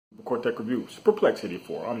Cortec Reviews, Perplexity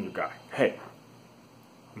 4. I'm your guy. Hey,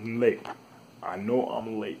 I'm late. I know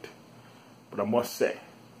I'm late, but I must say,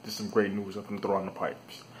 there's some great news I'm gonna throw on the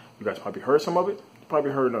pipes. You guys probably heard some of it, you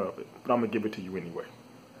probably heard none of it, but I'm gonna give it to you anyway.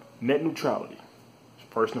 Net neutrality,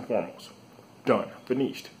 first and foremost, done,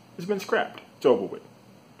 finished. It's been scrapped. It's over with.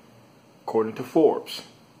 According to Forbes,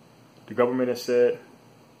 the government has said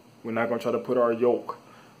we're not gonna try to put our yoke,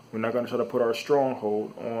 we're not gonna try to put our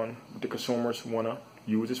stronghold on what the consumers wanna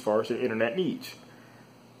use as far as their internet needs.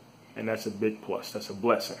 And that's a big plus. That's a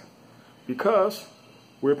blessing. Because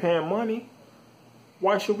we're paying money,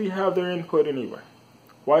 why should we have their input anyway?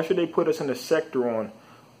 Why should they put us in a sector on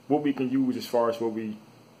what we can use as far as what we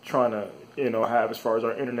trying to, have as far as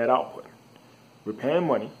our internet output? We're paying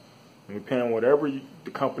money, and we're paying whatever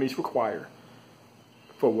the companies require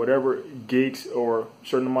for whatever gigs or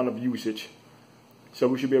certain amount of usage. So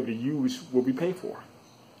we should be able to use what we pay for.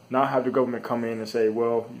 Not have the government come in and say,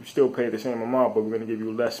 well, you still pay the same amount, but we're going to give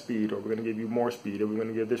you less speed, or we're going to give you more speed, or we're going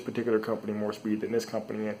to give this particular company more speed than this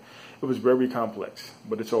company. And it was very complex,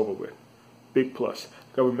 but it's over with. Big plus.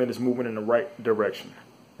 The government is moving in the right direction.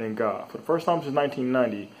 Thank God. For the first time since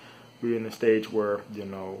 1990, we're in a stage where,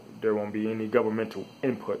 there won't be any governmental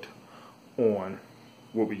input on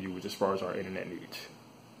what we use as far as our internet needs.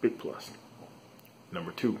 Big plus.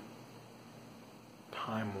 Number 2,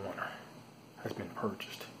 Time Warner has been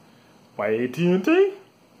purchased by AT&T?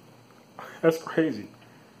 That's crazy.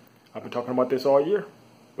 I've been talking about this all year,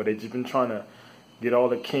 but they've just been trying to get all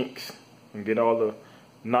the kinks and get all the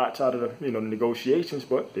knots out of the negotiations,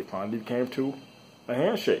 but they finally came to a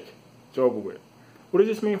handshake. It's over with. What does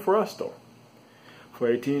this mean for us, though?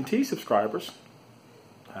 For AT&T subscribers,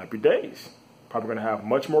 happy days. Probably going to have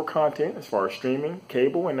much more content as far as streaming,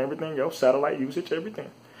 cable, and everything else, satellite usage,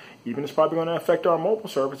 everything. Even it's probably going to affect our mobile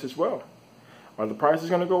service as well. Are the prices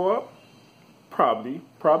going to go up? Probably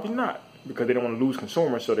not, because they don't want to lose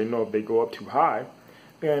consumers, so they know if they go up too high,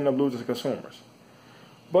 they end up losing consumers.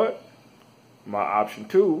 But my option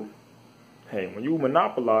 2, hey, when you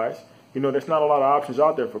monopolize, there's not a lot of options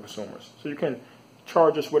out there for consumers. So you can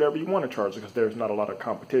charge us whatever you want to charge us because there's not a lot of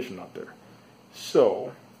competition out there.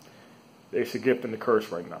 So it's a gift and a curse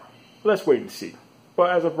right now. Let's wait and see.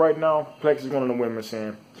 But as of right now, Plex is going on the win and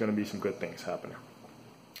saying there's going to be some good things happening.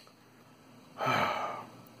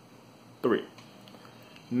 3,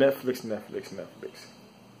 Netflix.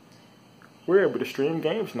 We're able to stream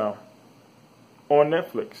games now on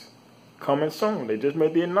Netflix. Coming soon. They just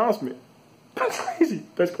made the announcement. That's crazy.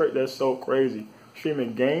 That's so crazy.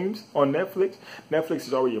 Streaming games on Netflix. Netflix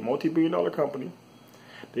is already a multi-billion-dollar company.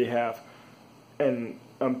 They have an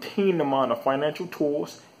umpteen amount of financial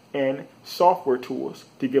tools and software tools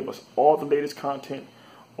to give us all the latest content,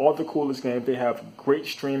 all the coolest games. They have great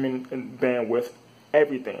streaming and bandwidth,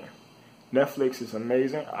 everything. Netflix is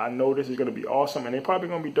amazing. I know this is going to be awesome, and they're probably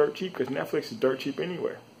going to be dirt cheap because Netflix is dirt cheap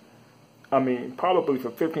anyway. I mean, probably for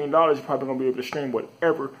 $15, you're probably going to be able to stream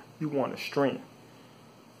whatever you want to stream.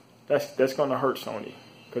 That's going to hurt Sony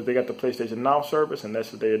because they got the PlayStation Now service, and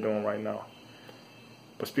that's what they're doing right now.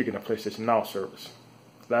 But speaking of PlayStation Now service,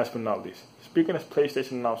 last but not least, speaking of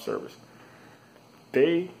PlayStation Now service,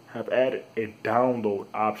 they have added a download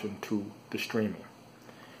option to the streaming.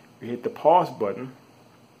 You hit the pause button,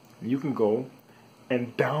 and you can go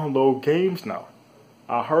and download games now.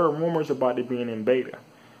 I heard rumors about it being in beta.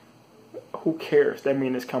 Who cares? That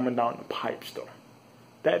means it's coming down the pipes, though.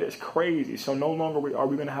 That is crazy. So no longer are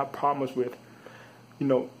we going to have problems with,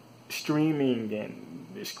 streaming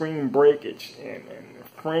and screen breakage and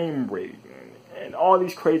frame rate and all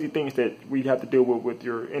these crazy things that we have to deal with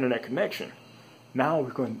your internet connection. Now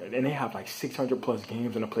we're going, and they have like 600 plus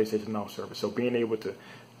games on the PlayStation Now service. So being able to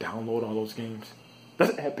download all those games,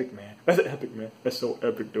 that's epic, man. That's so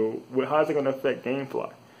epic, dude. How's it going to affect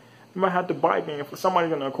GameFly? You might have to buy GameFly. Somebody's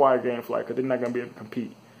going to acquire GameFly because they're not going to be able to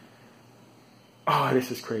compete. Oh,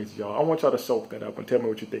 this is crazy, y'all. I want y'all to soak that up and tell me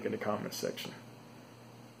what you think in the comments section.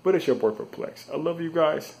 But it's your boy Perplex. I love you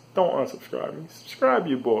guys. Don't unsubscribe me. Subscribe,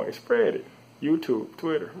 you boy. Spread it. YouTube,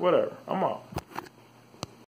 Twitter, whatever. I'm out.